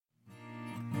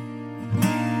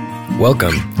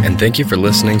Welcome, and thank you for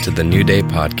listening to the New Day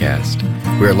podcast.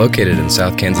 We are located in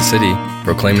South Kansas City,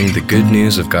 proclaiming the good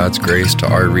news of God's grace to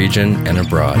our region and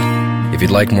abroad. If you'd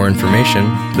like more information,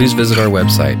 please visit our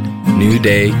website,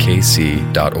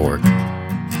 newdaykc.org.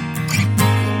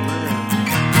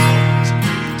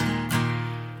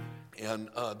 And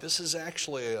this is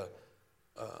actually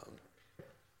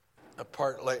a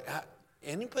part, like,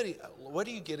 anybody, what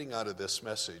are you getting out of this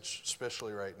message,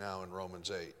 especially right now in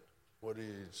Romans 8?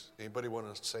 Anybody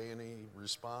want to say any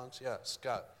response? Yeah,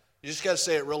 Scott. You just got to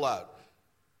say it real loud.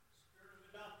 Spirit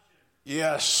of adoption.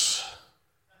 Yes.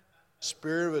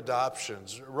 Spirit of adoption.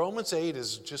 Romans 8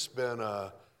 has just been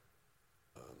now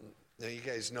you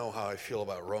guys know how I feel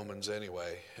about Romans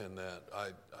anyway, and that I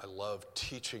love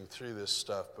teaching through this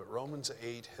stuff, but Romans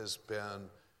 8 has been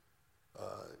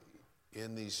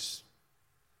in these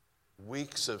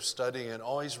weeks of studying and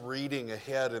always reading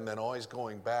ahead and then always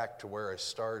going back to where I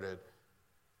started.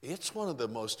 It's one of the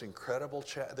most incredible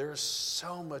chapters. There's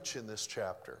so much in this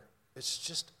chapter. It's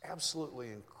just absolutely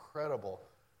incredible.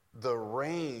 The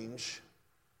range,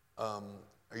 are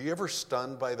you ever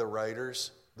stunned by the writers?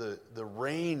 The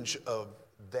range of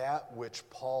that which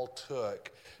Paul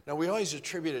took. Now, we always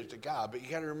attribute it to God, but you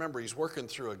got to remember he's working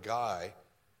through a guy,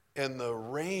 and the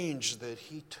range that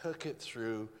he took it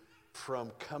through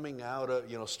from coming out of,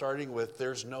 starting with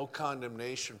there's no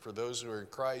condemnation for those who are in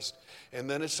Christ, and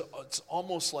then it's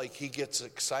almost like he gets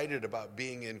excited about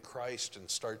being in Christ and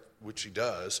which he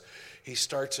does. He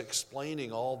starts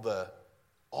explaining all the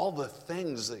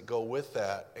things that go with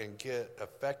that and get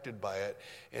affected by it,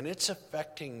 and it's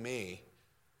affecting me.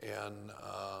 And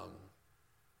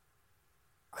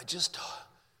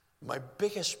my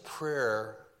biggest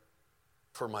prayer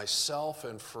for myself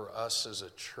and for us as a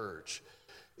church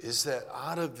is that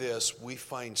out of this we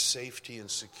find safety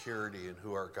and security in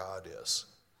who our God is.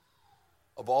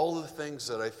 Of all the things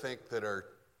that I think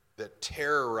that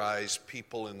terrorize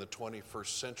people in the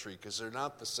 21st century, because they're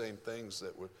not the same things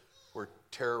that were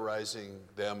terrorizing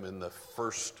them in the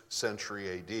first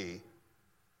century AD,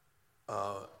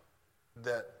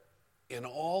 that in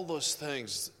all those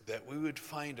things that we would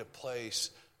find a place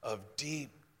of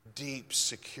deep, deep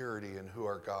security in who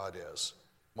our God is.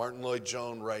 Martin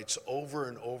Lloyd-Jones writes over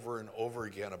and over and over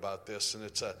again about this, and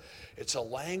it's a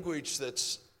language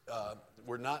that's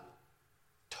we're not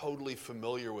totally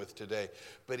familiar with today,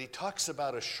 but he talks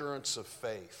about assurance of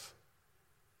faith.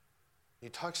 He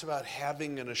talks about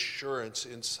having an assurance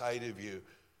inside of you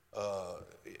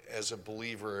as a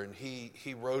believer, and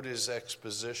he wrote his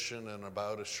exposition and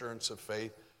about assurance of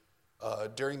faith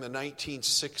during the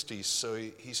 1960s. So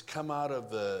he's come out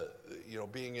of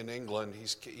being in England.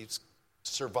 He's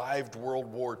survived World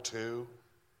War II,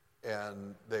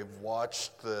 and they've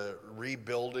watched the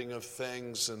rebuilding of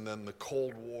things and then the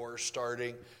Cold War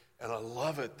starting. And I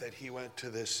love it that he went to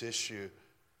this issue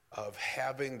of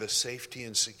having the safety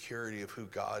and security of who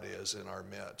God is in our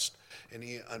midst. And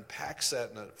he unpacks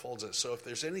that and unfolds it. So if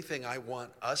there's anything I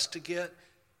want us to get,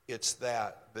 it's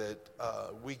that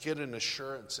we get an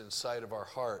assurance inside of our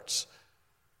hearts.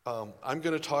 I'm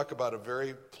going to talk about a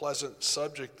very pleasant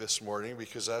subject this morning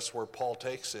because that's where Paul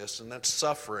takes this, and that's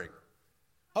suffering.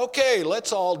 Okay,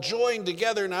 let's all join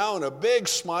together now in a big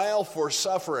smile for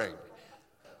suffering.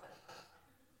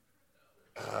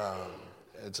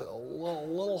 It's a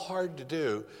little hard to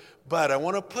do, but I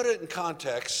want to put it in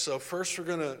context. So first,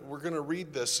 we're gonna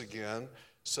read this again,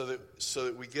 so that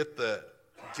we get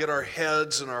our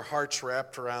heads and our hearts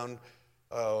wrapped around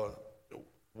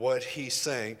what he's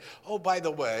saying. Oh, by the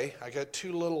way, I got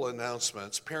two little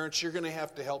announcements. Parents, you're going to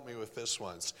have to help me with this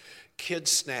one.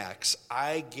 Kids snacks.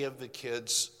 I give the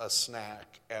kids a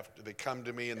snack after they come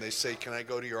to me and they say, "Can I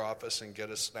go to your office and get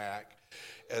a snack?"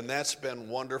 And that's been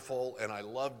wonderful, and I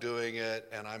love doing it,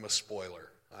 and I'm a spoiler.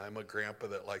 I'm a grandpa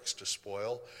that likes to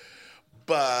spoil.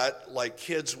 But like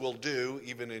kids will do,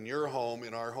 even in your home,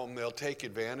 in our home, they'll take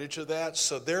advantage of that.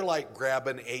 So they're like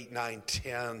grabbing 8, 9,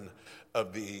 10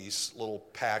 of these little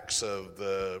packs of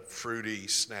the fruity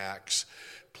snacks.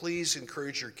 Please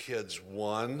encourage your kids.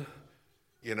 One,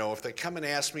 if they come and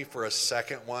ask me for a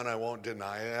second one, I won't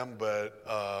deny them, but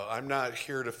I'm not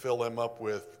here to fill them up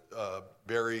with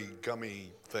berry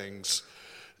gummy things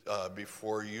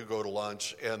before you go to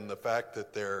lunch, and the fact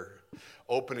that they're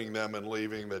opening them and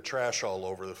leaving the trash all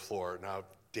over the floor. Now,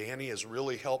 Danny has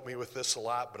really helped me with this a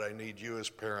lot, but I need you as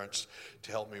parents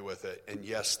to help me with it. And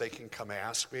yes, they can come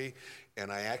ask me,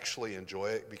 and I actually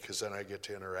enjoy it because then I get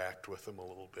to interact with them a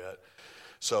little bit.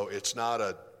 So it's not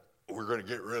we're going to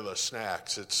get rid of the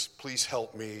snacks. It's please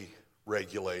help me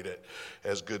regulate it,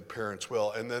 as good parents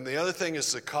will. And then the other thing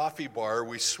is the coffee bar.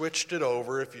 We switched it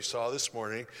over, if you saw this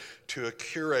morning, to a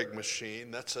Keurig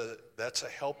machine. That's a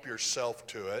help yourself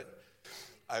to it.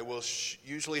 I will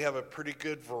usually have a pretty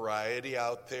good variety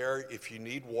out there. If you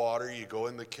need water, you go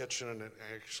in the kitchen, and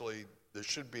actually there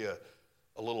should be a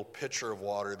little pitcher of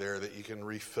water there that you can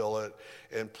refill it.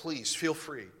 And please feel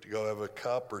free to go have a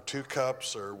cup or 2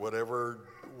 cups or whatever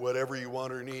you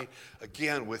want or need.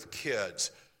 Again, with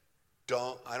kids,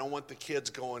 I don't want the kids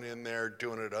going in there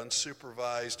doing it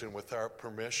unsupervised and without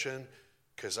permission,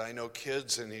 because I know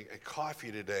kids and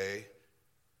coffee today.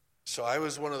 So I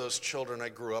was one of those children. I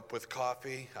grew up with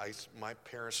coffee. My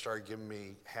parents started giving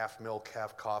me half milk,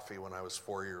 half coffee when I was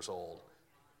 4 years old.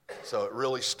 So it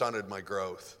really stunted my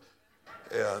growth.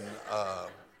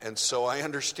 And so I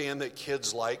understand that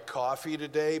kids like coffee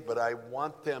today, but I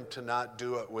want them to not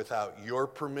do it without your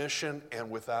permission,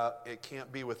 and it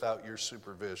can't be without your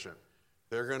supervision.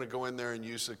 They're going to go in there and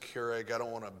use the Keurig. I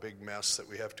don't want a big mess that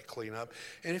we have to clean up.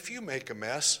 And if you make a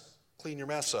mess, clean your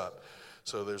mess up.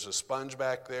 So there's a sponge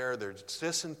back there. There's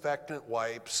disinfectant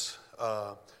wipes.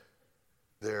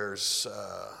 There's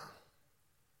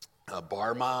a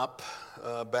bar mop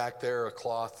back there, a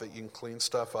cloth that you can clean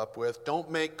stuff up with. Don't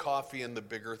make coffee in the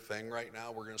bigger thing right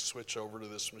now. We're going to switch over to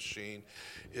this machine.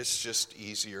 It's just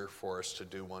easier for us to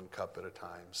do 1 cup at a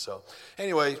time. So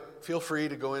anyway, feel free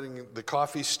to go in. And the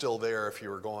coffee's still there if you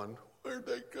were going, where'd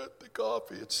they get the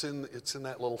coffee? It's in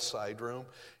that little side room.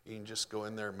 You can just go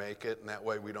in there and make it, and that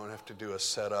way we don't have to do a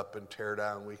setup and tear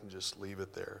down. We can just leave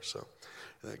it there. So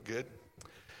isn't that good?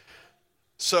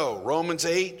 So Romans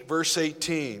 8, verse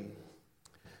 18.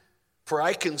 For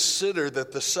I consider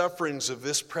that the sufferings of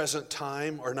this present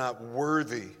time are not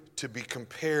worthy to be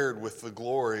compared with the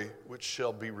glory which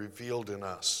shall be revealed in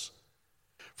us.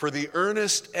 For the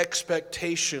earnest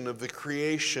expectation of the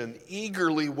creation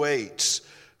eagerly waits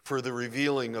for the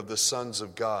revealing of the sons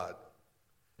of God.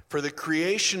 For the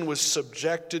creation was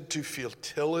subjected to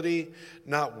futility,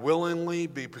 not willingly,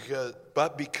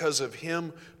 but because of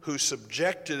him who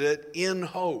subjected it in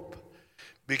hope.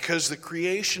 Because the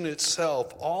creation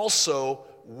itself also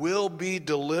will be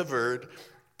delivered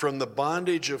from the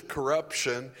bondage of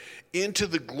corruption into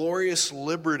the glorious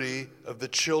liberty of the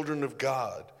children of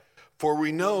God. For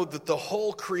we know that the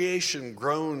whole creation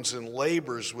groans and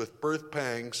labors with birth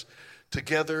pangs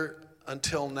together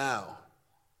until now.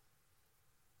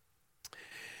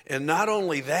 And not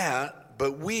only that,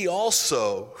 but we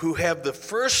also, who have the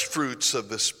first fruits of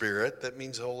the Spirit, that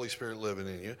means the Holy Spirit living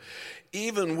in you,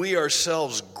 even we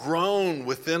ourselves groan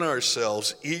within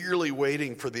ourselves, eagerly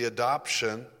waiting for the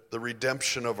adoption, the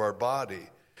redemption of our body.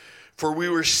 For we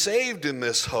were saved in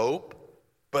this hope,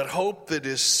 but hope that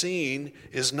is seen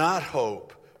is not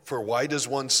hope. For why does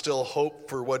one still hope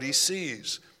for what he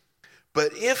sees?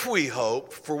 But if we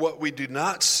hope for what we do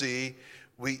not see,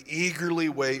 we eagerly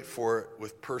wait for it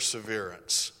with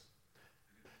perseverance.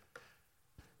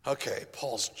 Okay,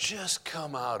 Paul's just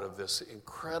come out of this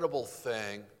incredible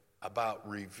thing about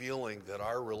revealing that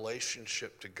our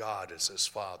relationship to God is his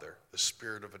Father, the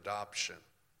Spirit of adoption.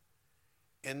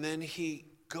 And then he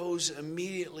goes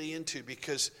immediately into,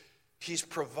 because he's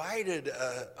provided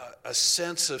a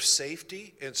sense of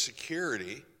safety and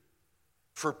security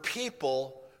for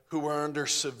people who are under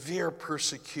severe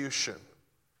persecution.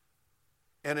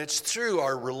 And it's through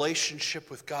our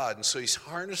relationship with God. And so he's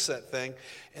harnessed that thing,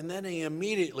 and then he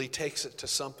immediately takes it to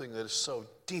something that is so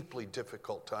deeply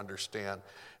difficult to understand,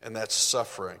 and that's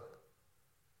suffering.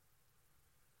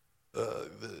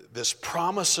 This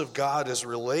promise of God is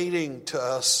relating to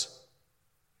us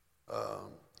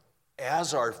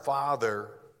as our Father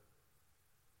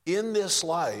in this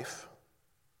life,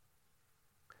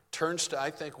 turns to, I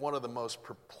think, one of the most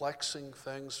perplexing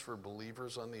things for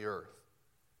believers on the earth.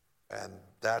 And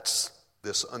that's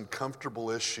this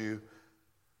uncomfortable issue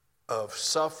of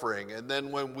suffering. And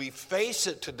then when we face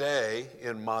it today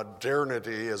in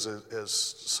modernity, as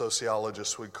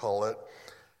sociologists would call it,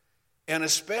 and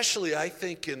especially I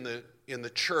think in the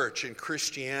church, in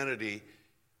Christianity,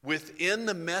 within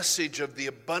the message of the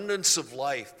abundance of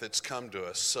life that's come to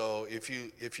us. So if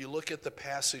you look at the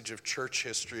passage of church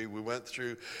history, we went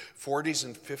through 40s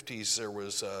and 50s, there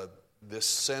was this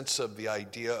sense of the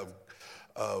idea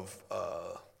of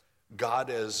God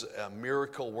as a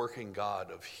miracle-working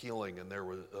God of healing, and there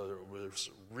was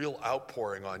real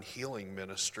outpouring on healing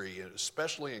ministry,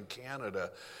 especially in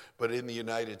Canada, but in the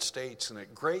United States, and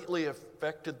it greatly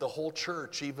affected the whole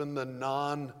church, even the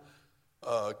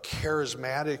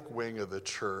charismatic wing of the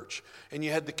church. And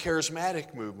you had the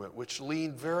charismatic movement, which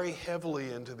leaned very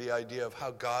heavily into the idea of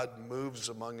how God moves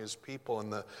among his people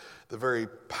and the very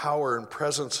power and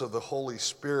presence of the Holy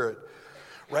Spirit.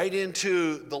 Right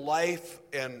into the life,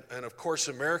 and of course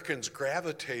Americans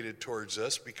gravitated towards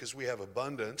us because we have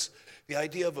abundance, the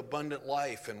idea of abundant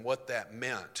life and what that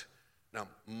meant. Now,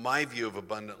 my view of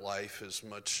abundant life is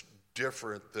much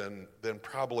different than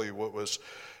probably what was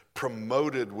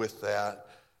promoted with that.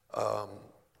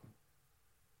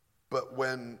 But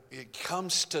when it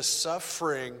comes to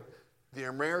suffering, the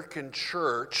American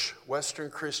church, Western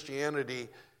Christianity,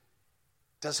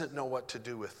 doesn't know what to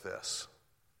do with this.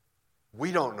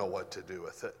 We don't know what to do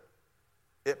with it.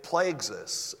 It plagues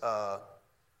us.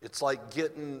 It's like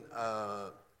getting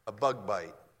a bug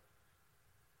bite.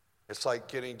 It's like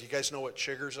getting, do you guys know what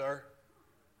chiggers are?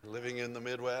 Living in the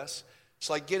Midwest? It's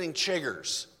like getting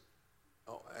chiggers.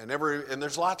 And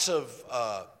there's lots of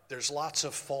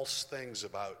false things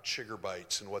about chigger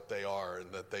bites and what they are,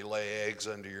 and that they lay eggs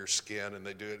under your skin, and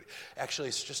they do it. Actually,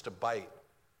 it's just a bite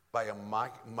by a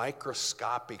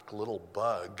microscopic little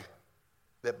bug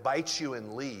that bites you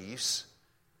and leaves,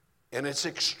 and it's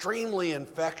extremely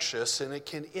infectious, and it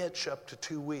can itch up to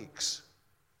 2 weeks.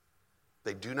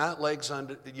 They do not lay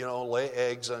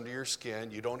eggs under your skin.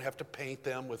 You don't have to paint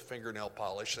them with fingernail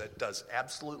polish. That does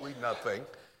absolutely nothing.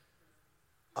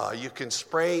 You can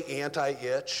spray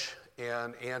anti-itch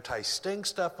and anti-sting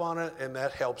stuff on it, and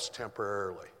that helps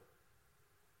temporarily.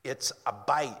 It's a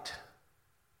bite.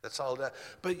 That's all that.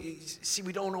 But see,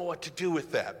 we don't know what to do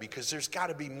with that, because there's got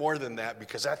to be more than that,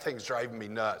 because that thing's driving me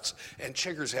nuts. And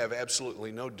chiggers have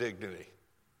absolutely no dignity.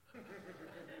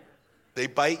 They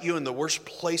bite you in the worst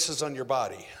places on your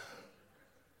body.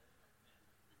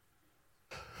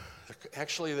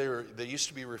 Actually, they used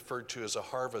to be referred to as a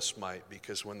harvest mite,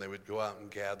 because when they would go out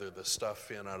and gather the stuff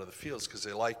in out of the fields, because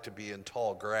they like to be in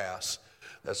tall grass,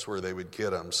 that's where they would get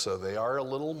them. So they are a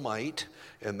little mite,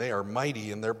 and they are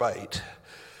mighty in their bite.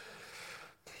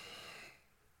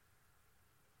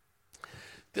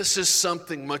 This is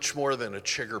something much more than a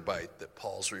chigger bite that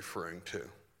Paul's referring to.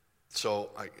 So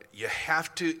you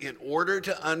have to, in order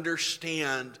to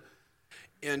understand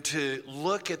and to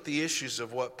look at the issues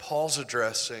of what Paul's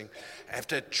addressing, I have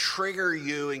to trigger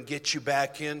you and get you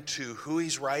back into who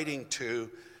he's writing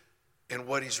to and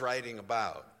what he's writing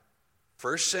about.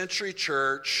 First century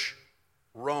church,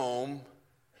 Rome,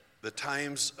 the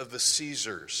times of the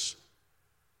Caesars.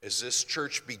 As this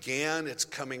church began, it's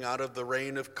coming out of the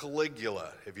reign of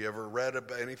Caligula. Have you ever read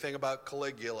anything about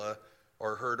Caligula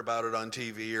or heard about it on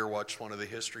TV or watched one of the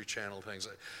History Channel things?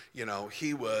 You know,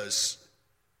 he was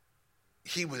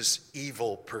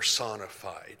evil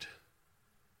personified.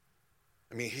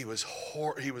 I mean, he was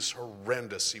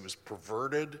horrendous. He was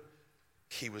perverted.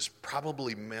 He was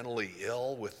probably mentally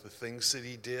ill with the things that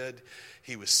he did.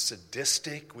 He was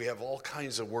sadistic. We have all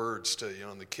kinds of words to,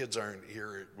 and the kids aren't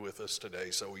here with us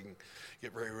today, so we can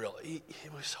get very real. He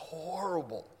was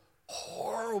horrible,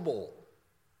 horrible.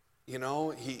 You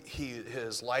know,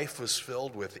 his life was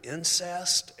filled with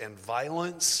incest and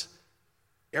violence.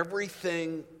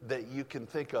 Everything that you can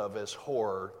think of as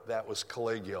horror, that was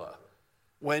Caligula.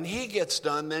 When he gets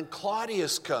done, then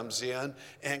Claudius comes in,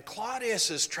 and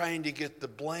Claudius is trying to get the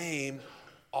blame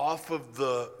off of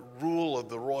the rule of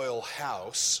the royal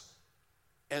house.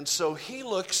 And so he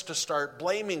looks to start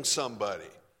blaming somebody.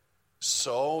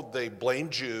 So they blame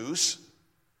Jews.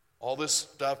 All this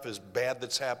stuff is bad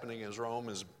that's happening in Rome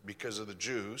is because of the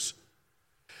Jews.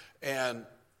 And,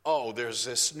 there's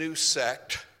this new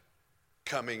sect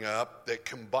coming up that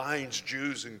combines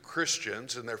Jews and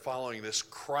Christians, and they're following this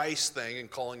Christ thing and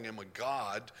calling him a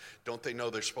god. Don't they know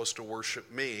they're supposed to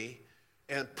worship me?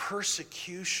 And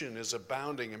persecution is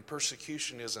abounding, and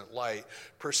persecution isn't light.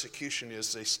 Persecution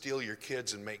is they steal your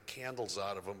kids and make candles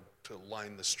out of them to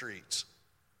line the streets.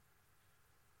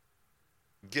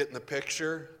 Getting the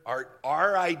picture?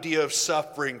 Our idea of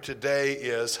suffering today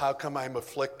is, how come I'm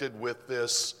afflicted with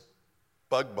this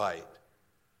bug bite?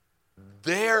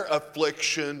 Their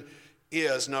affliction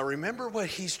is, now remember what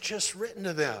he's just written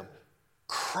to them.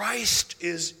 Christ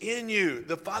is in you.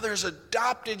 The Father has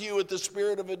adopted you with the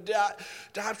spirit of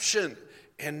adoption.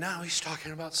 And now he's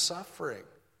talking about suffering.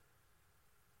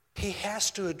 He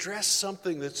has to address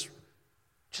something that's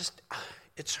just,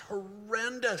 it's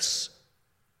horrendous.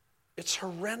 It's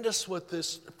horrendous what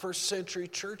this first century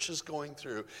church is going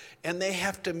through. And they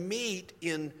have to meet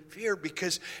in fear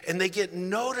and they get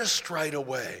noticed right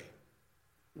away.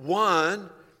 One,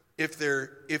 if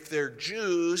they're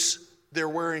Jews, they're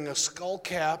wearing a skull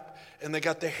cap and they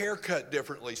got the hair cut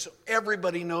differently. So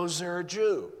everybody knows they're a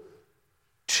Jew.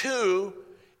 Two,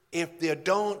 if you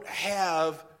don't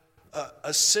have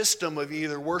a system of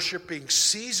either worshiping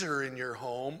Caesar in your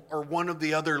home or one of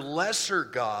the other lesser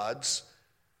gods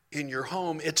in your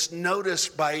home, it's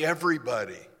noticed by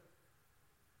everybody.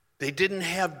 They didn't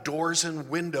have doors and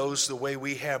windows the way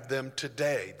we have them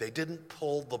today. They didn't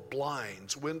pull the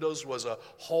blinds. Windows was a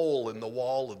hole in the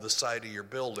wall of the side of your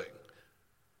building,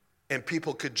 and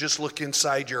people could just look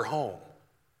inside your home.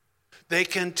 They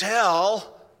can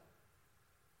tell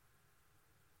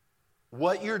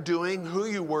what you're doing, who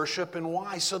you worship, and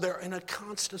why. So they're in a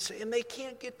constant state, and they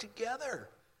can't get together.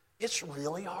 It's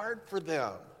really hard for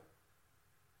them.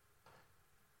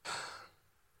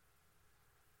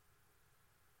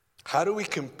 How do we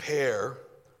compare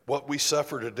what we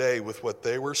suffer today with what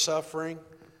they were suffering?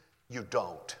 You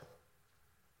don't.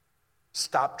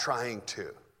 Stop trying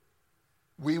to.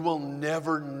 We will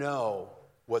never know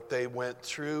what they went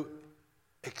through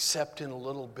except in a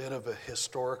little bit of a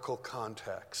historical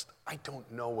context. I don't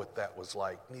know what that was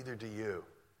like, neither do you.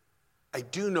 I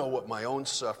do know what my own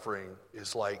suffering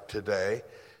is like today,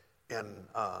 and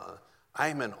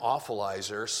I'm an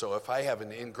awfulizer, so if I have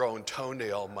an ingrown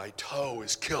toenail, my toe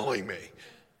is killing me.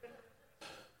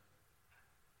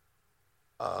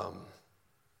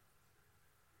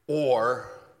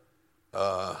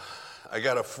 I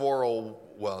got a 40,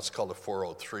 well, it's called a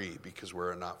 403 because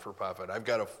we're a not-for-profit. I've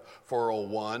got a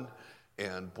 401,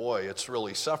 and boy, it's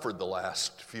really suffered the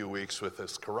last few weeks with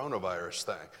this coronavirus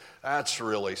thing. That's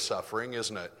really suffering,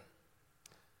 isn't it?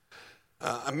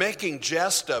 I'm making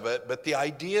jest of it, but the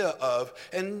idea of,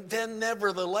 and then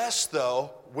nevertheless,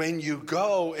 though, when you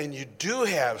go and you do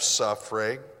have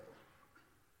suffering,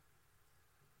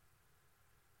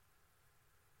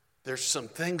 there's some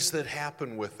things that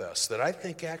happen with us that I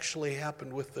think actually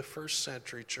happened with the first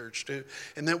century church too,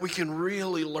 and that we can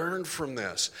really learn from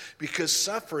this, because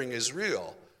suffering is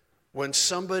real. When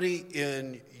somebody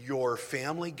in your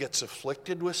family gets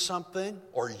afflicted with something,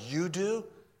 or you do,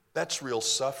 that's real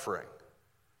suffering.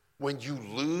 When you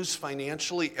lose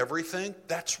financially everything,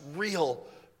 that's real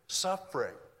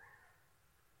suffering.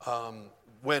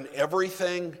 When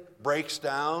everything breaks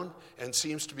down and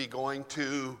seems to be going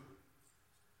to,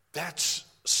 that's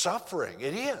suffering.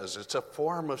 It is. It's a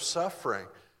form of suffering.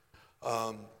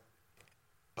 But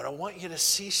I want you to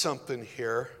see something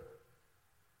here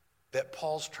that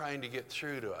Paul's trying to get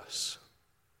through to us.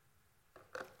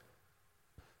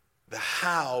 The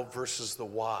how versus the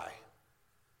why.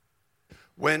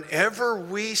 Whenever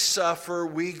we suffer,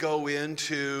 we go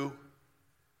into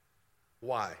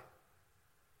why.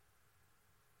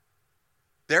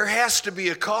 There has to be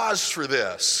a cause for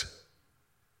this.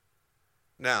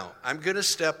 Now, I'm going to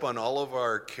step on all of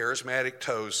our charismatic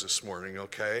toes this morning,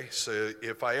 okay? So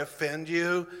if I offend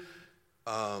you,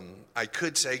 I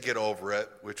could say get over it,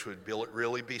 which would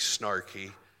really be snarky.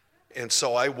 And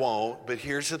so I won't, but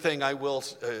here's the thing I will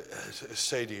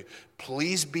say to you.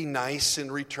 Please be nice in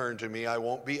return to me. I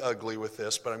won't be ugly with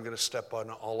this, but I'm going to step on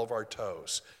all of our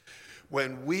toes.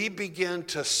 When we begin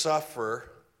to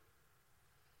suffer,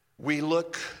 we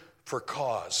look for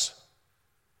cause.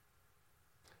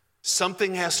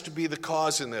 Something has to be the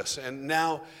cause in this. And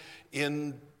now,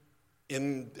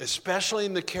 especially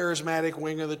in the charismatic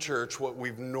wing of the church, what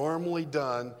we've normally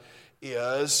done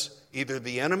is either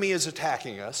the enemy is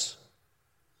attacking us,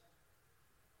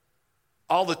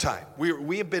 all the time.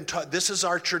 We have been taught, this is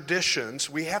our traditions.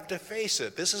 We have to face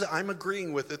it. I'm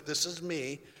agreeing with it. This is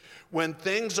me. When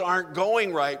things aren't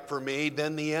going right for me,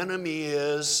 then the enemy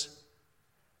is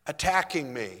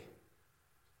attacking me.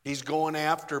 He's going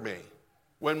after me.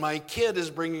 When my kid is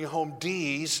bringing home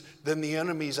D's, then the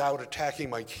enemy's out attacking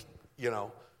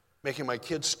making my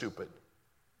kid stupid.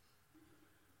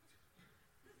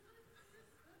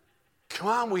 Come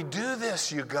on, we do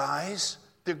this, you guys.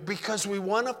 Because we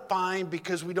want to find,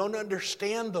 because we don't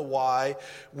understand the why,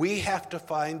 we have to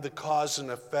find the cause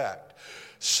and effect.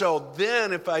 So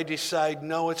then if I decide,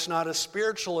 no, it's not a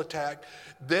spiritual attack,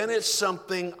 then it's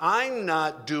something I'm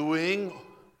not doing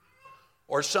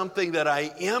or something that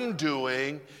I am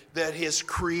doing that has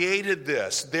created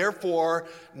this. Therefore,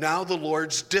 now the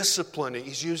Lord's disciplining.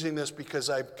 He's using this because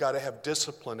I've got to have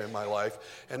discipline in my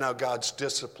life, and now God's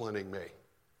disciplining me.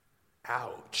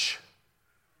 Ouch.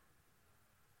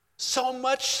 So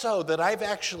much so that I've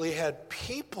actually had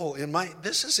people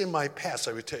this is in my past,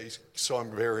 I would tell you, so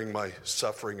I'm bearing my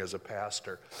suffering as a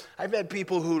pastor. I've had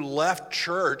people who left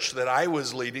church that I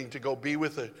was leading to go be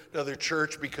with another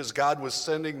church because God was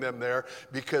sending them there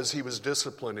because he was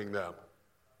disciplining them.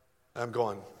 I'm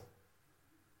going,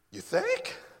 you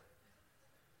think?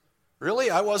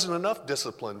 Really? I wasn't enough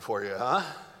discipline for you, huh?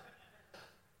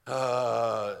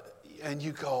 And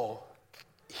you go,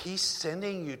 he's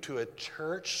sending you to a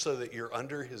church so that you're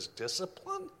under his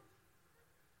discipline?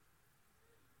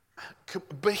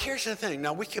 But here's the thing.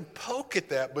 Now, we can poke at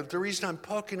that, but the reason I'm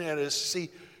poking at it is, see,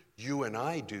 you and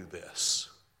I do this.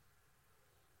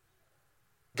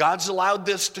 God's allowed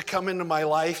this to come into my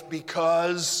life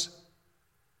because,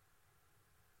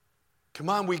 come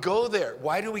on, we go there.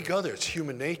 Why do we go there? It's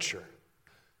human nature.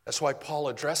 That's why Paul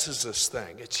addresses this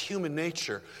thing. It's human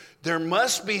nature. There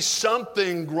must be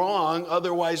something wrong,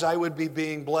 otherwise I would be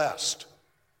being blessed.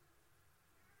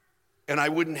 And I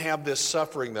wouldn't have this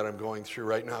suffering that I'm going through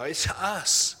right now. It's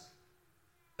us.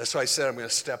 That's why I said I'm going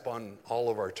to step on all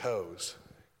of our toes.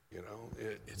 You know,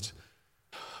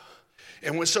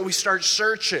 so we start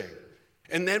searching.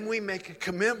 And then we make a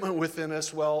commitment within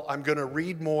us, well, I'm going to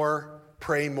read more,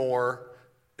 pray more.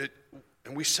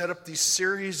 And we set up these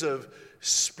series of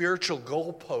spiritual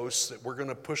goalposts that we're going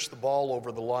to push the ball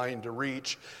over the line to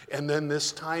reach. And then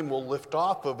this time will lift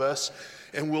off of us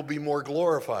and we'll be more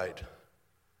glorified.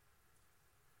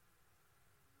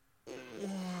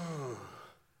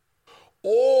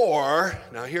 Or,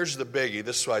 now here's the biggie.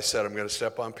 This is why I said I'm going to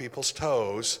step on people's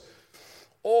toes.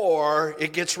 Or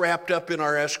it gets wrapped up in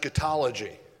our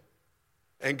eschatology.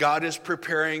 And God is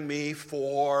preparing me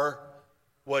for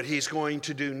what he's going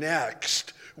to do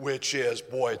next, which is,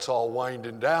 boy, it's all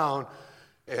winding down.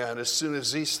 And as soon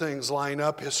as these things line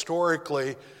up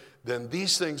historically, then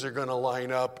these things are going to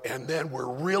line up, and then we're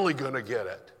really going to get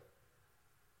it.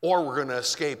 Or we're going to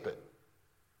escape it.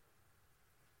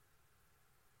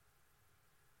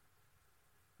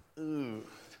 Ooh.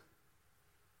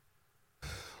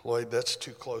 Lloyd, that's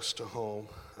too close to home.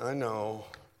 I know.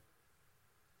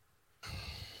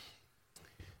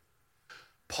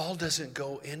 Paul doesn't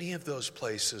go any of those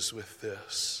places with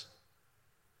this.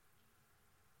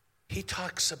 He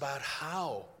talks about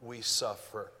how we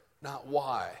suffer, not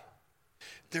why.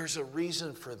 There's a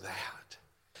reason for that.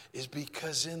 Is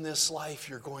because in this life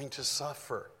you're going to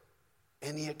suffer.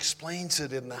 And he explains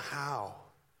it in the how.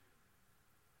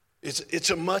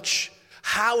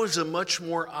 How is a much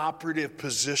more operative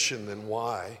position than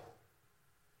why.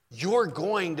 You're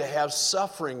going to have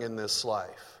suffering in this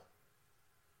life.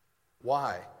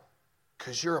 Why?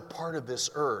 Because you're a part of this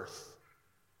earth,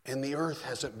 and the earth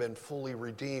hasn't been fully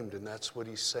redeemed, and that's what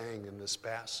he's saying in this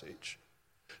passage.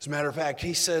 As a matter of fact,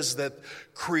 he says that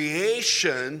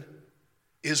creation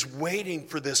is waiting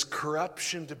for this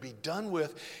corruption to be done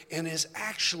with and is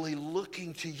actually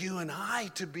looking to you and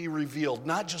I to be revealed.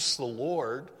 Not just the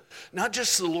Lord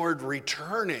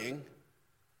returning,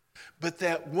 but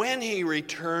that when he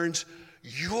returns,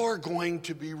 you're going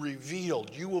to be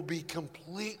revealed. You will be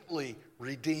completely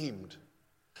redeemed.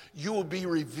 You will be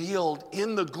revealed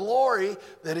in the glory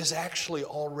that is actually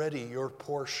already your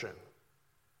portion.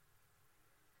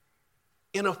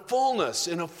 In a fullness,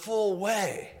 in a full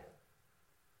way.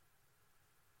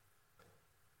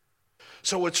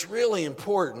 So what's really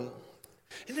important,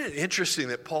 isn't it interesting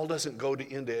that Paul doesn't go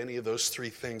into any of those three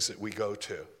things that we go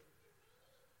to?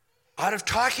 Out of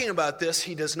talking about this,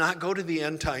 he does not go to the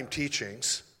end-time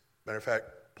teachings. Matter of fact,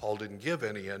 Paul didn't give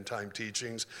any end-time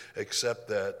teachings except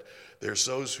that there's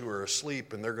those who are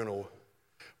asleep and they're going to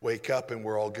wake up and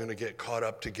we're all going to get caught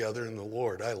up together in the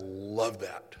Lord. I love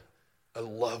that. I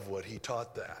love what he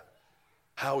taught that,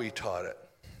 how he taught it.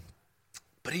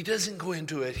 But he doesn't go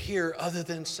into it here other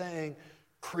than saying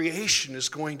creation is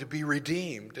going to be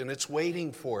redeemed and it's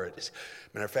waiting for it.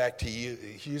 Matter of fact, he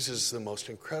uses the most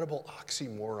incredible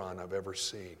oxymoron I've ever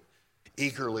seen.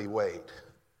 Eagerly wait.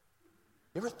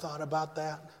 You ever thought about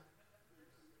that?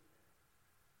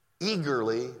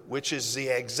 Eagerly, which is the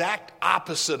exact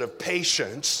opposite of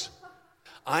patience,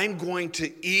 I'm going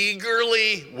to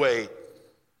eagerly wait.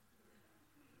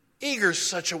 Eager is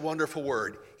such a wonderful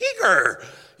word. Eager.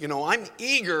 You know, I'm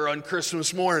eager on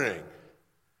Christmas morning.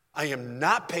 I am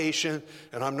not patient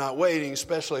and I'm not waiting,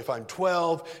 especially if I'm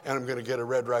 12 and I'm going to get a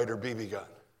Red Ryder BB gun.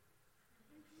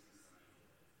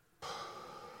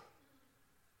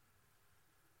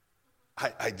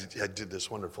 I did this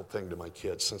wonderful thing to my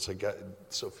kids since I got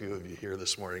so few of you here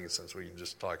this morning and since we can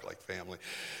just talk like family.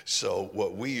 So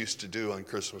what we used to do on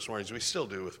Christmas mornings, we still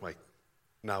do with my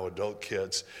now adult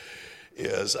kids,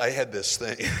 is I had this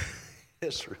thing.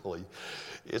 It's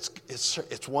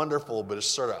wonderful, but it's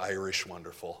sort of Irish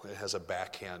wonderful. It has a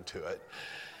backhand to it.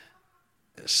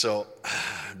 So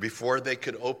before they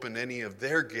could open any of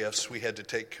their gifts, we had to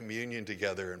take communion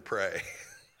together and pray.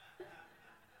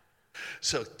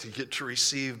 So to get to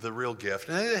receive the real gift,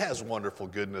 and it has wonderful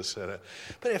goodness in it.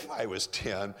 But if I was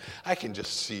 10, I can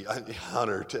just see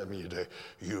Hunter tell me today,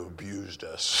 you abused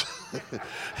us.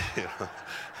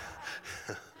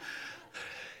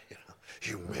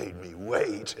 You made me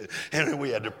wait. And then we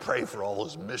had to pray for all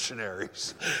those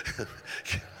missionaries.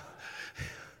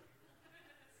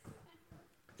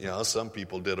 You know, some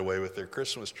people did away with their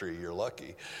Christmas tree. You're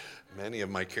lucky. Many of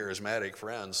my charismatic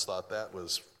friends thought that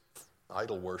was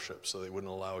idol worship, so they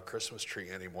wouldn't allow a Christmas tree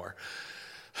anymore.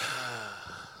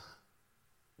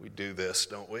 We do this,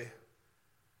 don't we?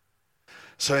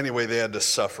 So anyway, they had to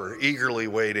suffer, eagerly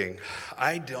waiting.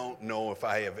 I don't know if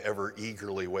I have ever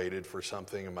eagerly waited for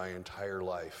something in my entire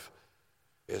life.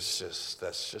 That's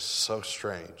just so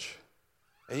strange.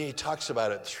 And he talks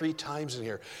about it 3 times in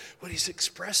here. What he's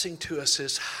expressing to us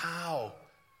is how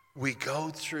we go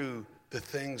through the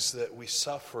things that we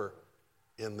suffer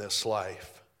in this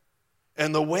life.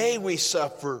 And the way we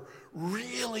suffer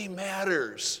really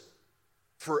matters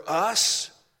for us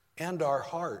and our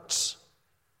hearts.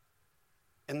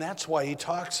 And that's why he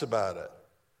talks about it.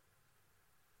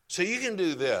 So you can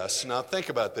do this. Now think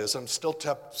about this. I'm still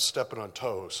stepping on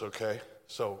toes, okay?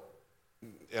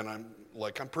 And I'm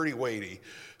pretty weighty,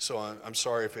 so I'm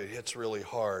sorry if it hits really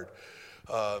hard.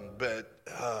 But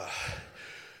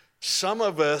some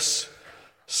of us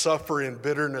suffer in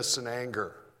bitterness and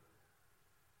anger.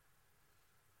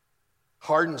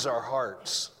 Hardens our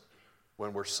hearts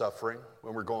when we're suffering,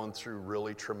 when we're going through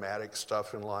really traumatic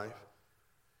stuff in life.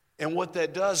 And what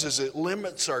that does is it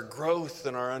limits our growth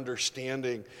and our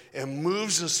understanding and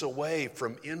moves us away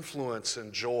from influence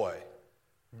and joy.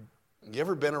 You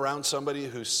ever been around somebody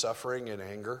who's suffering in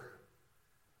anger?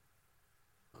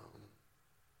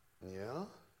 Yeah?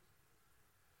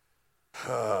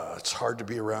 It's hard to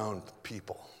be around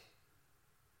people.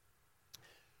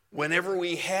 Whenever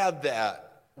we have that,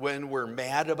 when we're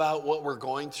mad about what we're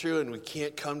going through and we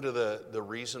can't come to the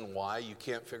reason why, you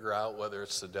can't figure out whether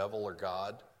it's the devil or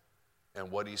God and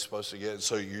what he's supposed to get.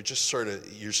 So you're sort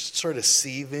of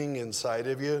seething inside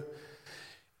of you.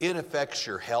 It affects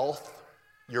your health,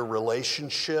 your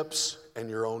relationships, and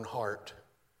your own heart.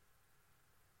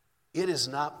 It is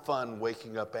not fun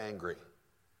waking up angry.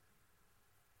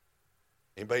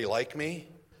 Anybody like me?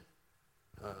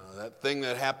 That thing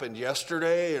that happened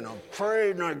yesterday, and I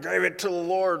prayed and I gave it to the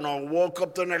Lord, and I woke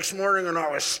up the next morning and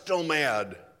I was still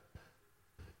mad.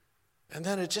 And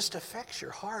then it just affects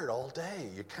your heart all day.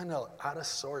 You're kind of out of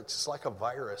sorts. It's like a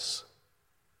virus.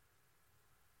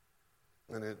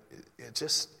 And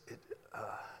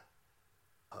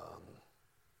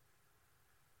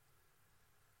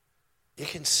you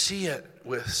can see it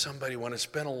with somebody when it's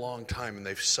been a long time and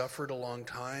they've suffered a long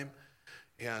time.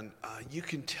 And you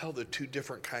can tell the 2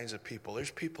 different kinds of people. There's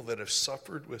people that have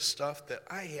suffered with stuff that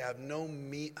I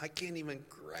can't even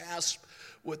grasp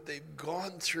what they've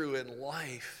gone through in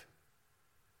life.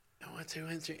 And what they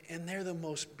went through. And they're the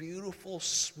most beautiful,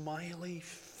 smiley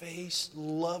faced,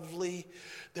 lovely.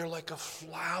 They're like a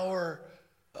flower.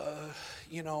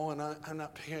 And I'm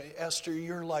not picking, Esther,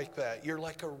 you're like that. You're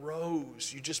like a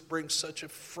rose. You just bring such a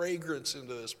fragrance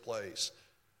into this place.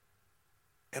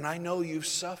 And I know you've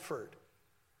suffered.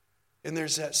 And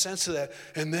there's that sense of that.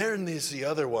 And then there's the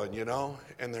other one,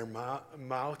 and their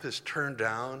mouth is turned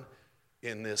down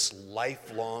in this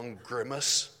lifelong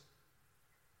grimace.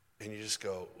 And you just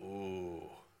go, ooh.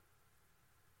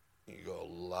 You go a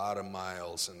lot of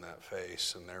miles in that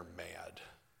face, and they're mad.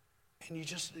 And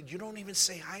you don't even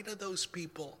say hi to those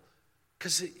people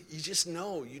because you just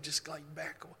know, you just like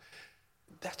back away.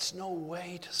 That's no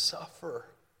way to suffer.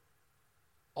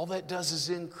 All that does is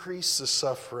increase the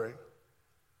suffering.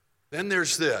 Then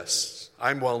there's this.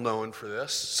 I'm well known for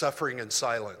this. Suffering in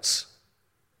silence.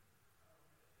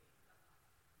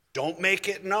 Don't make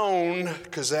it known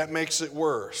because that makes it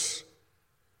worse.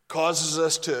 Causes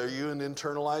us to, are you an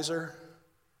internalizer?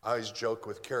 I always joke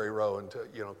with Carrie Rowe,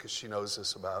 because she knows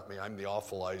this about me. I'm the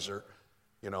awfulizer.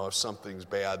 If something's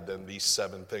bad, then these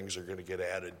 7 things are going to get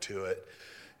added to it.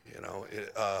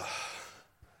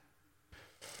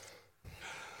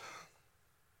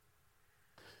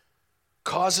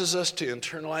 Causes us to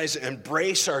internalize and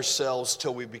brace ourselves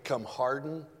till we become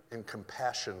hardened and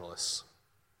compassionless.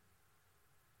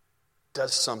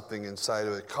 Does something inside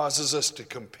of it. Causes us to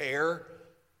compare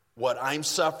what I'm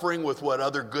suffering with what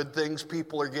other good things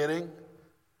people are getting.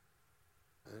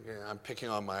 Again, I'm picking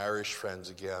on my Irish friends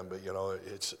again, but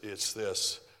it's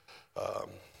this.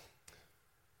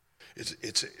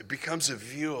 It becomes a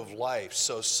view of life.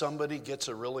 So somebody gets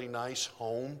a really nice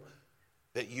home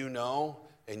that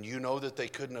and you know that they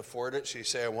couldn't afford it, so you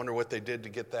say, I wonder what they did to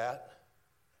get that.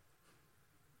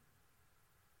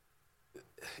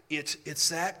 It's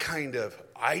that kind of,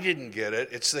 I didn't get it.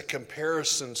 It's the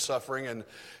comparison suffering,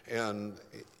 and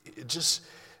it just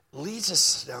leads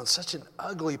us down such an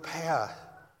ugly path.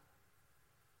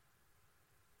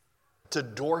 It's a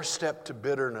doorstep to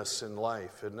bitterness in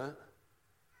life, isn't it?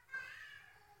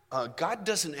 God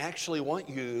doesn't actually want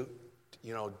you,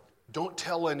 don't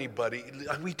tell anybody.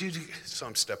 So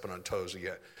I'm stepping on toes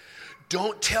again.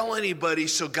 Don't tell anybody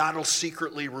so God will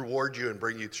secretly reward you and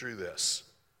bring you through this.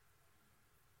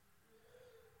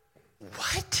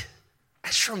 What?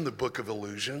 That's from the Book of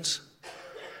Illusions.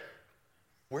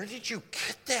 Where did you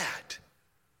get that?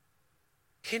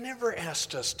 He never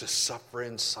asked us to suffer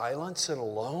in silence and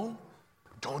alone.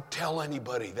 Don't tell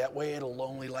anybody. That way it'll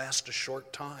only last a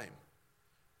short time.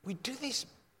 We do these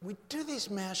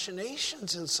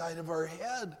machinations inside of our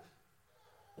head.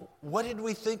 What did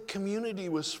we think community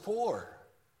was for?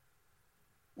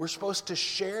 We're supposed to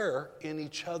share in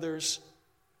each other's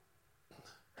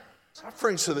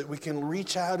suffering so that we can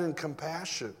reach out in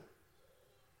compassion.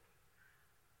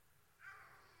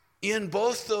 In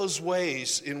both those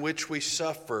ways in which we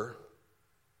suffer,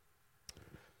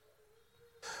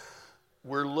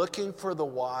 we're looking for the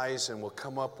whys and we'll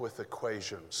come up with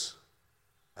equations.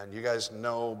 And you guys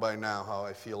know by now how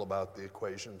I feel about the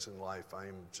equations in life. I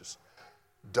am just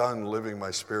done living my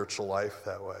spiritual life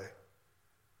that way.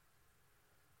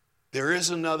 There is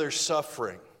another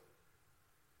suffering.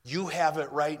 You have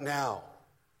it right now.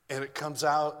 And it comes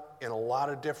out in a lot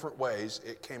of different ways.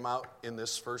 It came out in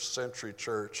this first century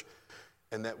church,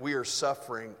 and that we are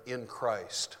suffering in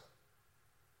Christ.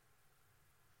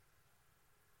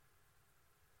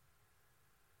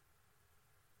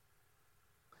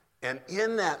 And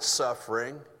in that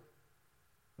suffering,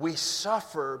 we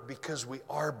suffer because we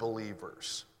are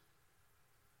believers.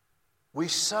 We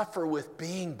suffer with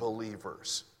being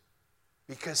believers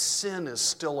because sin is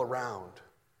still around.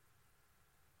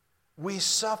 We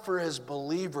suffer as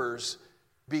believers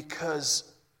because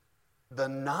the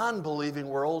non-believing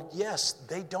world, yes,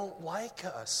 they don't like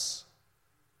us.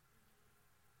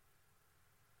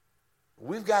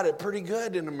 We've got it pretty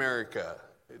good in America.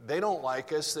 They don't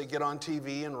like us. They get on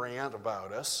TV and rant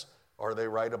about us, or they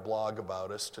write a blog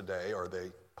about us today, or they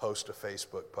post a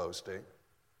Facebook posting.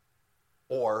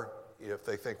 Or if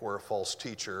they think we're a false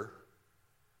teacher,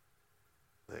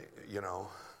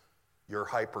 you're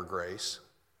hyper grace.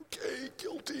 Okay,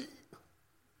 guilty.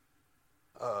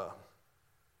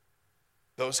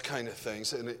 Those kind of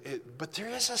things. But there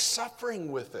is a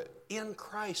suffering with it in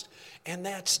Christ, and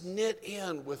that's knit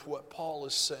in with what Paul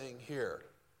is saying here.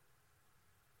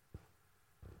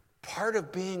 Part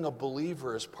of being a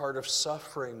believer is part of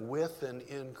suffering with and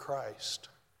in Christ.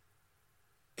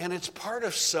 And it's part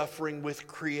of suffering with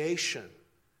creation,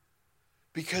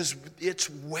 because it's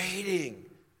waiting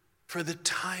for the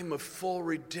time of full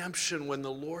redemption when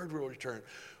the Lord will return.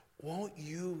 Won't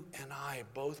you and I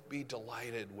both be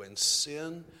delighted when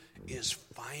sin is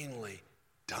finally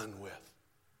done with?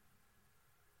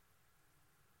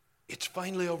 It's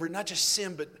finally over. Not just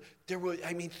sin, but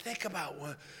think about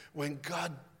when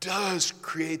God does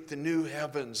create the new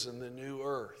heavens and the new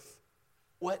earth.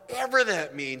 Whatever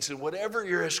that means and whatever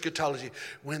your eschatology,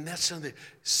 when that's something,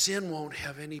 sin won't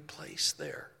have any place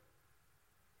there.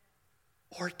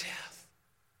 Or death.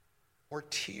 Or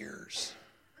tears.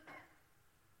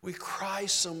 We cry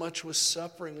so much with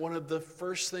suffering. One of the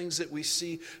first things that we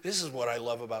see, this is what I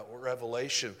love about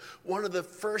Revelation. One of the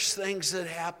first things that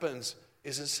happens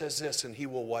is it says this, and he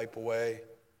will wipe away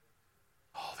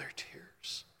all their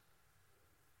tears.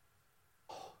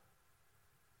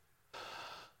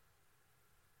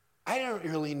 I don't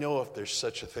really know if there's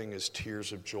such a thing as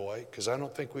tears of joy, because I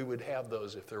don't think we would have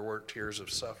those if there weren't tears of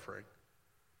suffering.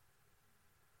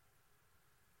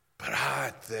 But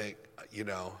I think,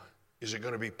 is it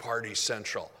going to be party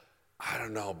central? I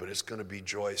don't know, but it's going to be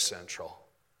joy central.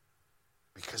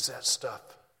 Because that stuff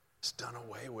is done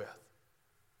away with.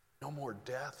 No more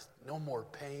death, no more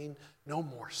pain, no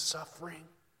more suffering.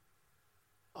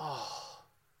 Oh,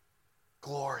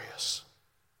 glorious.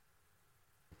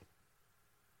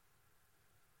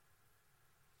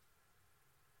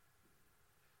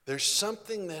 There's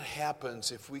something that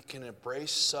happens if we can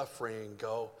embrace suffering and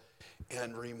go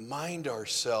and remind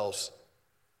ourselves,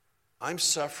 I'm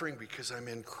suffering because I'm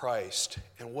in Christ.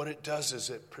 And what it does is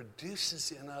it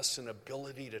produces in us an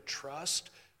ability to trust,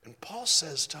 and Paul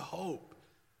says to hope.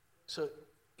 So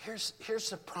here's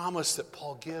the promise that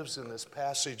Paul gives in this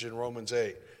passage in Romans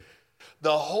 8.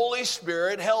 The Holy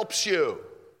Spirit helps you.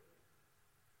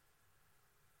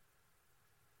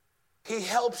 He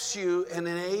helps you and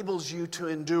enables you to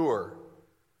endure.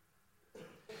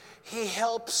 He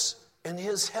helps, and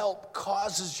his help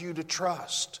causes you to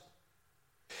trust.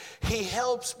 He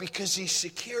helps because he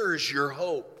secures your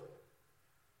hope.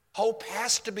 Hope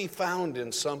has to be found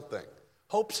in something.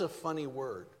 Hope's a funny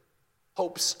word.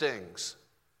 Hope stings.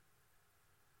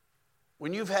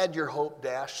 When you've had your hope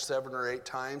dashed 7 or 8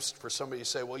 times, for somebody to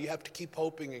say, well, you have to keep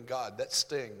hoping in God, that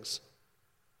stings.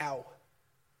 Ow.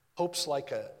 Hope's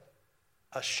like a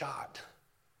shot.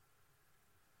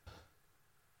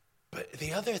 But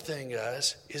the other thing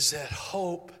is that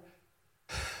hope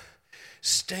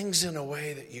stings in a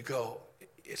way that you go,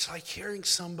 it's like hearing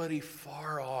somebody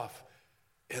far off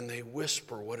and they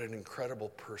whisper what an incredible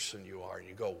person you are. And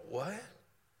you go, what?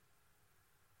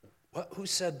 What? Who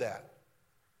said that?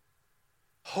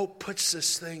 Hope puts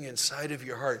this thing inside of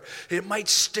your heart. It might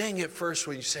sting at first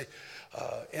when you say,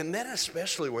 and then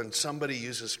especially when somebody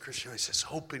uses Christianity, says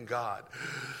hope in God.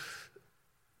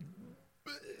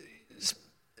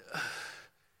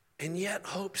 And yet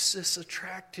hope's this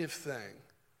attractive thing.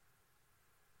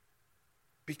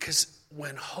 Because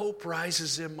when hope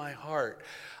rises in my heart,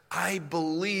 I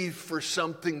believe for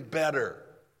something better.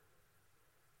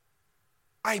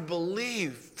 I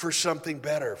believe for something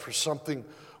better, for something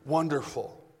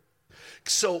wonderful.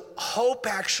 So hope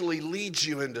actually leads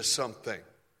you into something.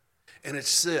 And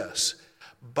it's this.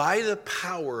 By the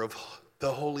power of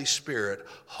the Holy Spirit,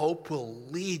 hope will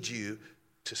lead you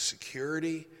to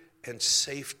security and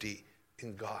safety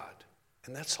in God.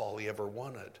 And that's all he ever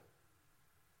wanted.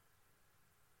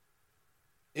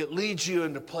 It leads you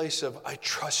into a place of, I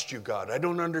trust you, God. I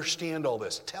don't understand all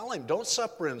this. Tell him, don't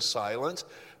suffer in silence,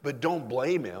 but don't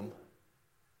blame him.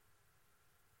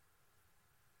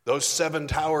 Those 7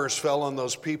 towers fell on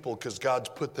those people because God's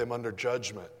put them under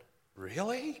judgment.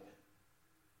 Really?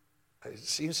 It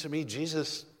seems to me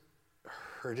Jesus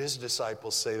heard his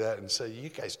disciples say that and say, you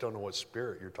guys don't know what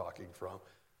spirit you're talking from.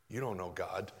 You don't know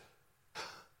God.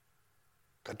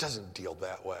 God doesn't deal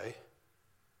that way.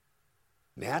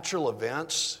 Natural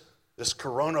events, this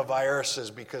coronavirus is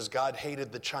because God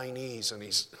hated the Chinese and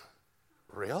he's,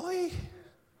 really?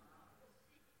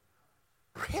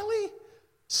 Really?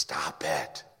 Stop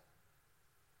it.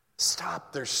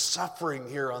 Stop. There's suffering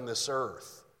here on this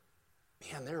earth.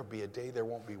 Man, there will be a day there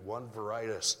won't be one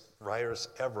virus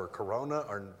ever, corona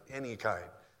or any kind.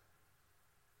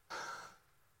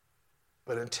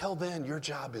 But until then, your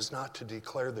job is not to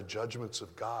declare the judgments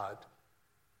of God.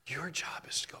 Your job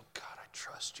is to go, God, I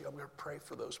trust you. I'm going to pray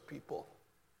for those people,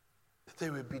 that they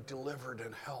would be delivered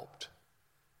and helped.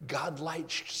 God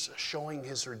likes showing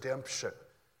his redemption.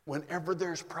 Whenever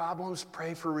there's problems,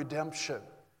 pray for redemption.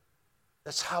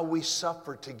 That's how we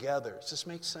suffer together. Does this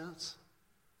make sense?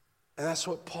 And that's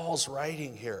what Paul's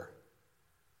writing here.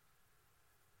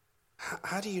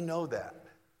 How do you know that?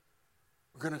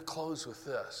 We're going to close with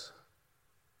this.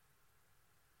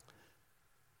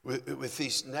 With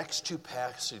these next 2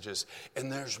 passages,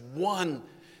 and there's one,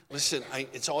 listen,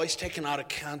 it's always taken out of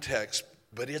context,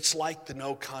 but it's like the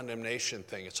no condemnation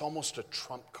thing. It's almost a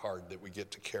trump card that we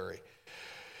get to carry. It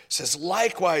says,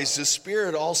 likewise, the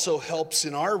Spirit also helps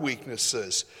in our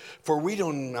weaknesses, for we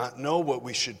do not know what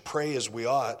we should pray as we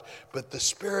ought, but the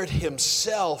Spirit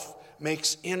himself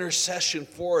makes intercession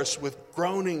for us with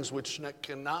groanings which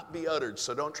cannot be uttered.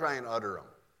 So don't try and utter them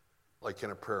like in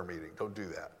a prayer meeting. Don't do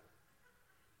that.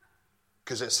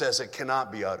 Because it says it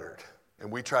cannot be uttered.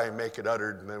 And we try and make it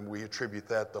uttered, and then we attribute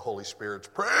that to the Holy Spirit's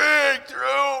praying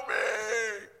through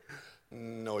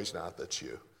me. No, he's not. That's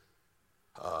you.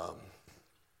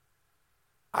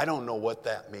 I don't know what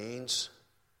that means.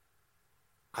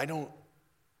 I don't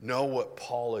know what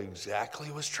Paul exactly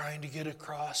was trying to get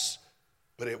across,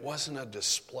 but it wasn't a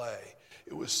display.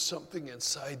 It was something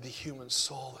inside the human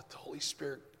soul that the Holy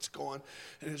Spirit is going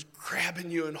and is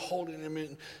grabbing you and holding him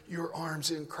in your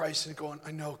arms in Christ and going,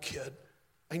 I know, kid.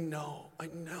 I know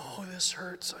this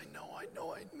hurts. I know.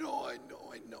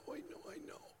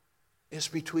 It's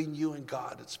between you and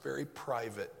God. It's very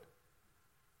private.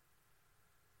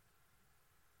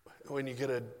 When you get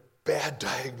a bad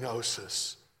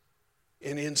diagnosis,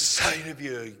 and inside of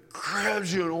you, he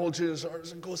grabs you and holds you in his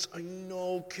arms and goes, I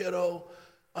know, kiddo.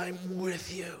 I'm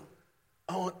with you.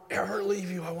 I won't ever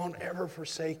leave you. I won't ever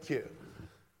forsake you.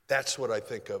 That's what I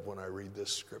think of when I read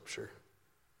this scripture.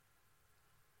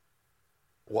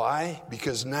 Why?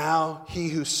 Because now he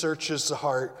who searches the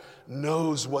heart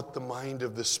knows what the mind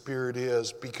of the Spirit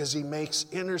is, because he makes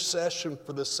intercession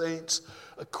for the saints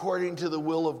according to the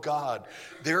will of God.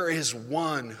 There is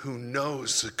one who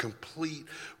knows the complete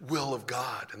will of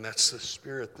God, and that's the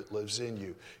Spirit that lives in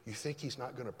you. You think he's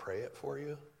not going to pray it for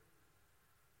you?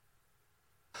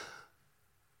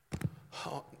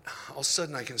 All of a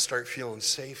sudden I can start feeling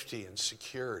safety and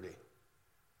security.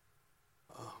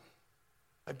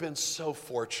 I've been so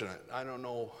fortunate. I don't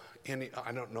know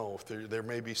if there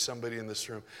may be somebody in this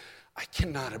room. I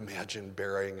cannot imagine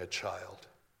burying a child.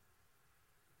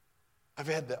 I've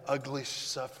had the ugly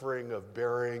suffering of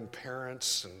burying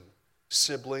parents and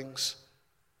siblings.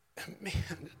 And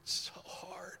man, it's so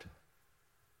hard.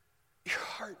 Your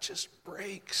heart just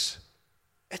breaks.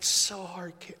 It's so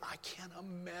hard. I can't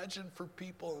imagine for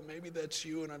people, and maybe that's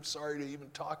you, and I'm sorry to even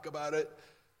talk about it.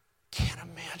 Can't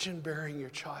imagine burying your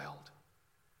child.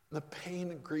 The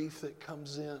pain and grief that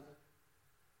comes in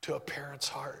to a parent's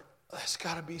heart. That's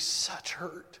got to be such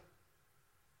hurt.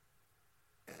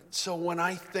 And so when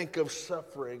I think of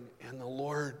suffering and the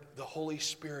Lord, the Holy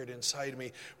Spirit inside of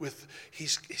me, he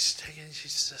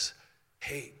says,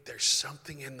 hey, there's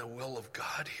something in the will of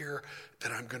God here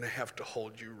that I'm going to have to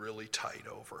hold you really tight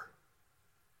over.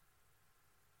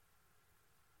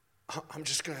 I'm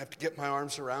just going to have to get my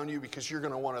arms around you because you're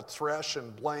going to want to thresh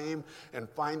and blame and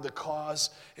find the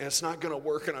cause, and it's not going to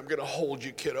work, and I'm going to hold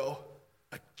you, kiddo.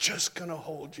 I'm just going to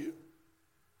hold you.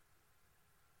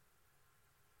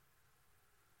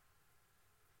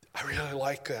 I really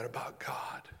like that about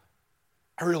God.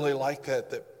 I really like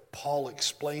that Paul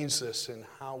explains this in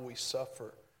how we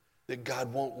suffer, that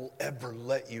God won't ever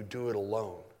let you do it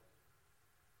alone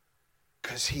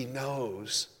because he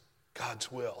knows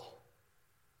God's will.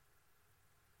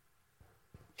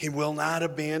 He will not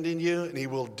abandon you, and he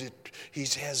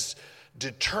has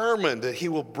determined that he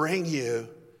will bring you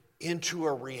into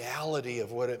a reality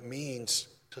of what it means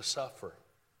to suffer.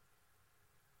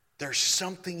 There's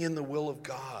something in the will of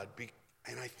God,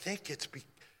 and I think it's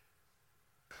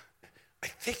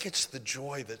the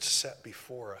joy that's set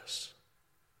before us,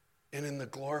 and in the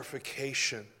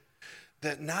glorification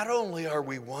that not only are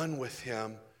we one with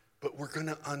him, but we're going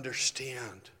to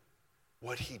understand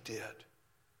what he did.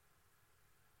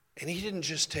 And he didn't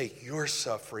just take your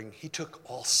suffering, he took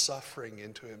all suffering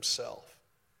into himself.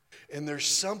 And there's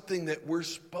something that we're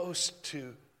supposed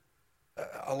to,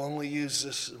 I'll only use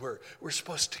this word, we're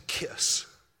supposed to kiss.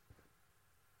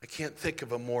 I can't think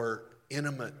of a more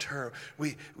intimate term.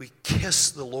 We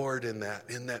kiss the Lord in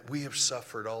that we have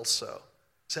suffered also.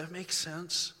 Does that make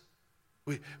sense?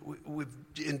 We've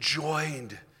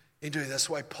enjoyed. That's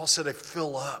why Paul said, I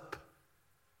fill up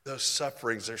those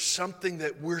sufferings. There's something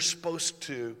that we're supposed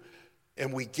to,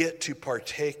 and we get to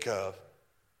partake of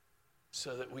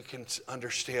so that we can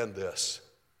understand this.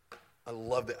 I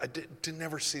love that. I did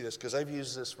never see this because I've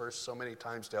used this verse so many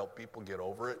times to help people get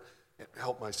over it and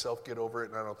help myself get over it,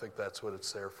 and I don't think that's what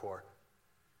it's there for.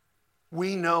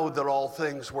 We know that all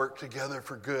things work together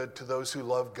for good to those who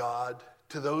love God,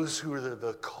 to those who are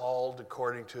the called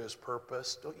according to his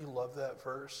purpose. Don't you love that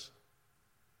verse?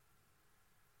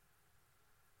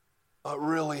 It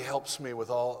really helps me with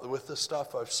the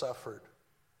stuff I've suffered.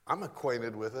 I'm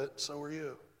acquainted with it, so are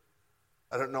you.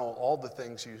 I don't know all the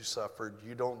things you suffered.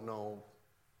 You don't know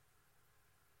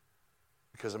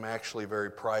because I'm actually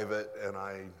very private and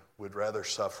I would rather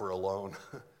suffer alone.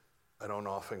 I don't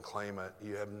often claim it.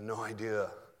 You have no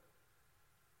idea.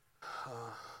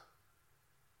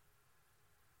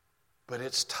 But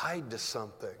it's tied to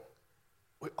something.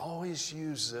 We always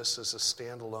use this as a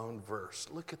standalone verse.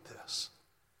 Look at this.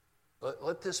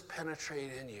 Let this penetrate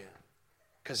in you,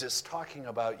 because it's talking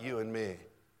about you and me.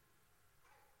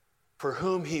 For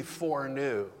whom he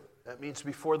foreknew, that means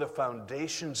before the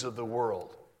foundations of the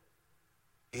world,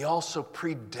 he also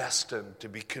predestined to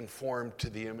be conformed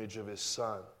to the image of his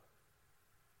Son,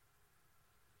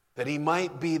 that he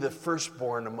might be the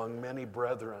firstborn among many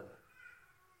brethren.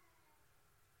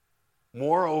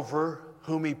 Moreover,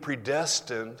 whom he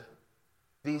predestined,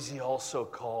 these he also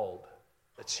called.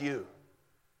 That's you.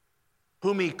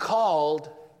 Whom he called,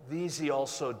 these he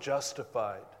also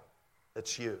justified.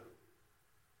 That's you.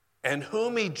 And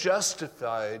whom he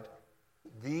justified,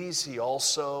 these he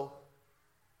also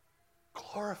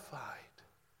glorified.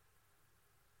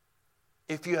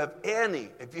 If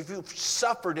you've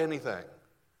suffered anything,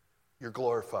 you're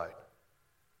glorified.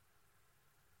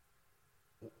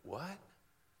 What?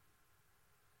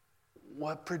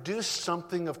 What produced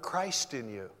something of Christ in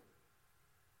you?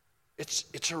 It's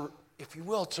if you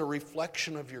will, it's a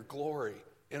reflection of your glory.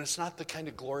 And it's not the kind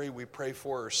of glory we pray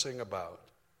for or sing about.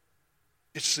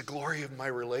 It's the glory of my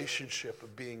relationship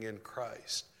of being in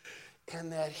Christ.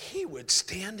 And that he would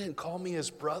stand and call me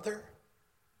his brother,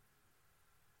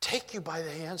 take you by the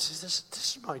hand, says,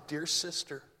 this is my dear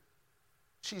sister.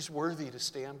 She's worthy to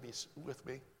stand with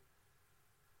me.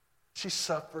 She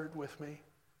suffered with me.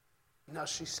 Now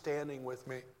she's standing with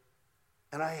me.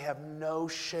 And I have no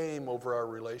shame over our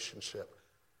relationship.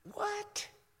 What?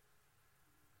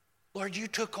 Lord, you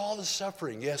took all the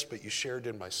suffering. Yes, but you shared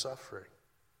in my suffering.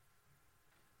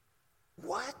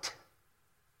 What?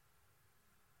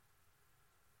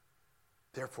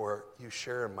 Therefore, you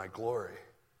share in my glory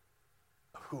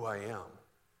of who I am.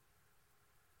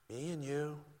 Me and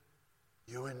you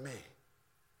and me.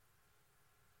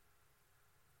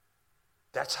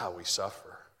 That's how we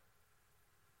suffer.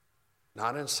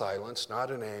 Not in silence,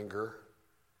 not in anger,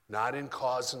 not in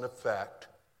cause and effect,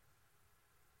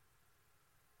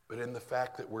 but in the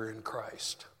fact that we're in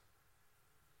Christ.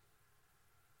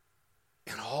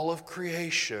 In all of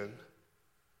creation,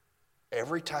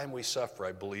 every time we suffer,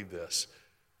 I believe this,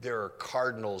 there are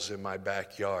cardinals in my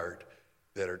backyard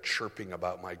that are chirping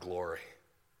about my glory.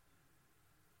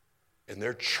 And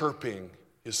their chirping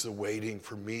is the waiting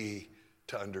for me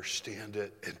to understand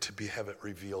it and to have it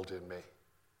revealed in me.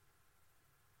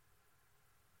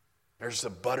 There's the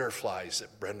butterflies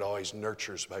that Brenda always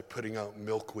nurtures by putting out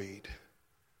milkweed.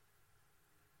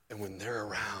 And when they're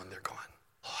around, they're going,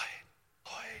 Lloyd,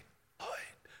 Lloyd, Lloyd,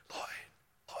 Lloyd,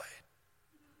 Lloyd.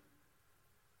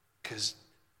 Because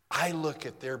I look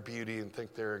at their beauty and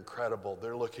think they're incredible.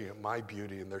 They're looking at my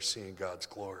beauty and they're seeing God's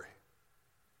glory.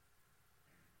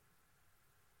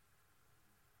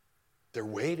 They're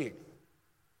waiting.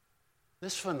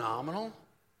 This phenomenal?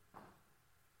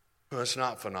 Well, it's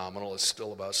not phenomenal. It's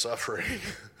still about suffering.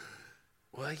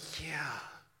 Well, yeah.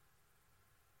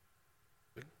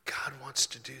 But God wants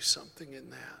to do something in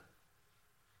that.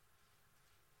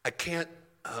 I can't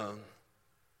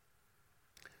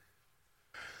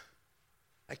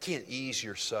ease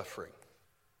your suffering.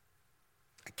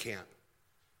 I can't.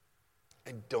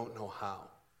 I don't know how.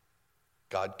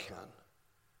 God can.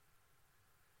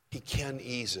 He can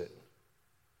ease it.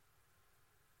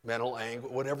 Mental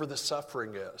anguish, whatever the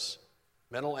suffering is.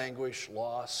 Mental anguish,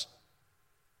 loss,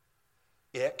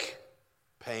 ick,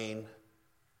 pain.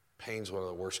 Pain's one of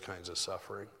the worst kinds of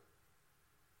suffering.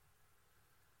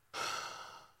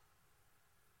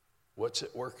 What's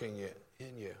it working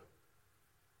in you?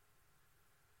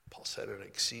 Paul said an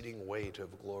exceeding weight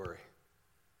of glory.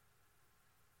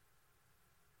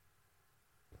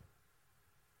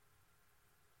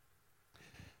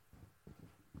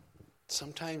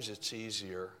 Sometimes it's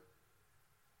easier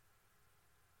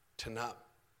to not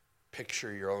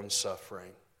picture your own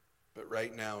suffering. But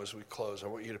right now, as we close, I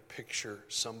want you to picture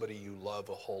somebody you love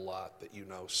a whole lot that you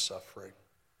know suffering.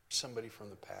 Somebody from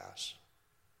the past.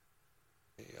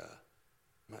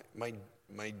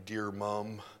 My dear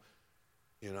mom,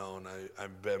 and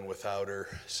I've been without her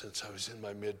since I was in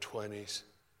my mid-20s.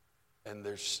 And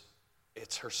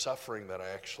it's her suffering that I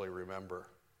actually remember.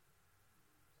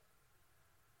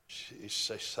 She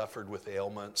suffered with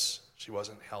ailments. She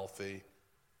wasn't healthy.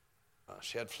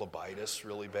 She had phlebitis,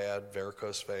 really bad,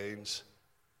 varicose veins.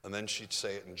 And then she'd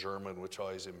say it in German, which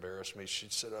always embarrassed me.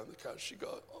 She'd sit on the couch. She'd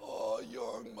go, "Oh,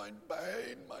 young, mein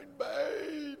Bein, mein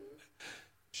Bein."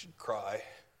 She'd cry.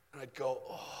 And I'd go,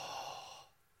 "Oh."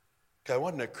 I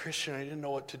wasn't a Christian. I didn't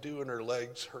know what to do, and her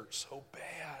legs hurt so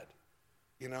bad.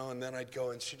 And then I'd go,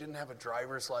 and she didn't have a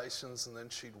driver's license, and then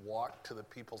she'd walk to the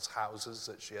people's houses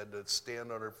that she had to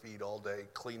stand on her feet all day,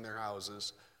 clean their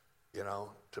houses,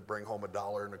 to bring home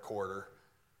 $1.25.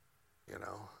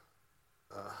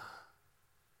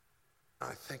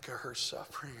 I think of her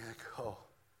suffering, I go,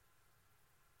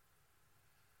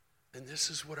 and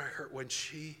this is what I heard when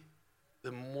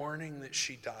the morning that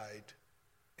she died,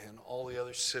 and all the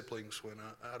other siblings went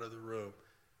out of the room.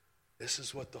 This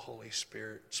is what the Holy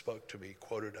Spirit spoke to me,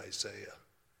 quoted Isaiah.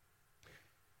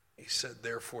 He said,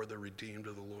 "Therefore the redeemed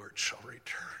of the Lord shall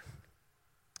return.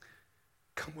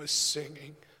 Come with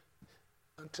singing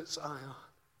unto Zion.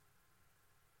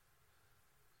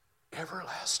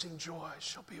 Everlasting joy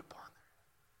shall be upon them."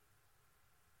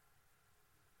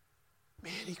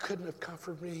 Man, he couldn't have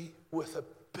comforted me with a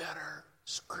better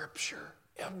scripture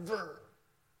ever.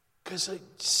 Because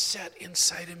it set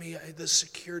inside of me the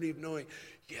security of knowing,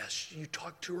 yes, you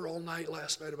talked to her all night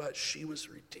last night about she was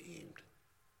redeemed.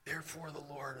 Therefore the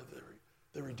Lord of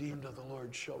the redeemed of the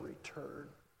Lord shall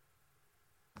return.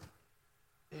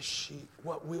 Is she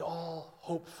what we all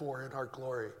hope for in our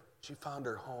glory? She found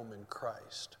her home in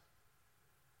Christ.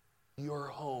 Your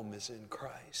home is in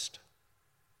Christ.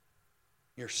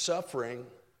 Your suffering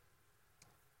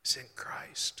is in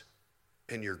Christ.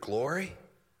 And your glory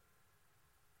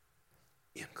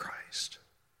in Christ.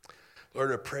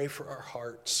 Lord, I pray for our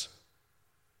hearts.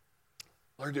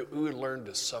 Lord, that we would learn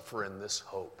to suffer in this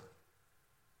hope.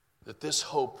 That this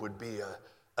hope would be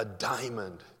a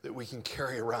diamond that we can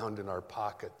carry around in our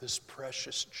pocket, this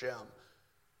precious gem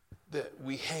that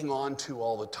we hang on to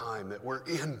all the time, that we're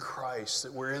in Christ,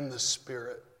 that we're in the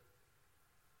Spirit.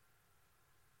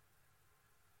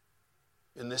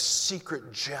 And this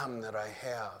secret gem that I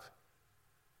have,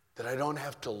 that I don't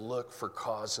have to look for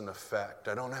cause and effect.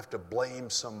 I don't have to blame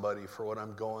somebody for what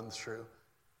I'm going through.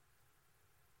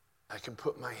 I can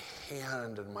put my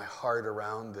hand and my heart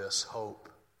around this hope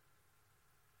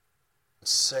and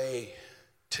say,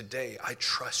 today, I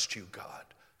trust you, God.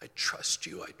 I trust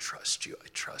you, I trust you, I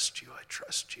trust you, I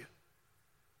trust you.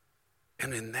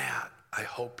 And in that, I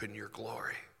hope in your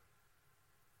glory.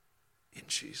 In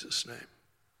Jesus' name.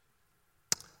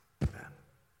 Amen.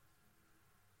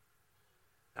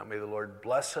 Now may the Lord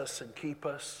bless us and keep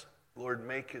us. Lord,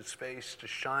 make his face to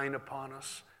shine upon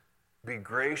us. Be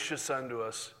gracious unto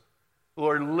us.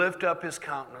 Lord, lift up his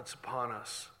countenance upon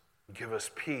us. Give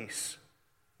us peace.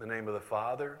 In the name of the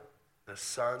Father, the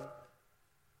Son,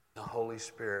 the Holy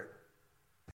Spirit.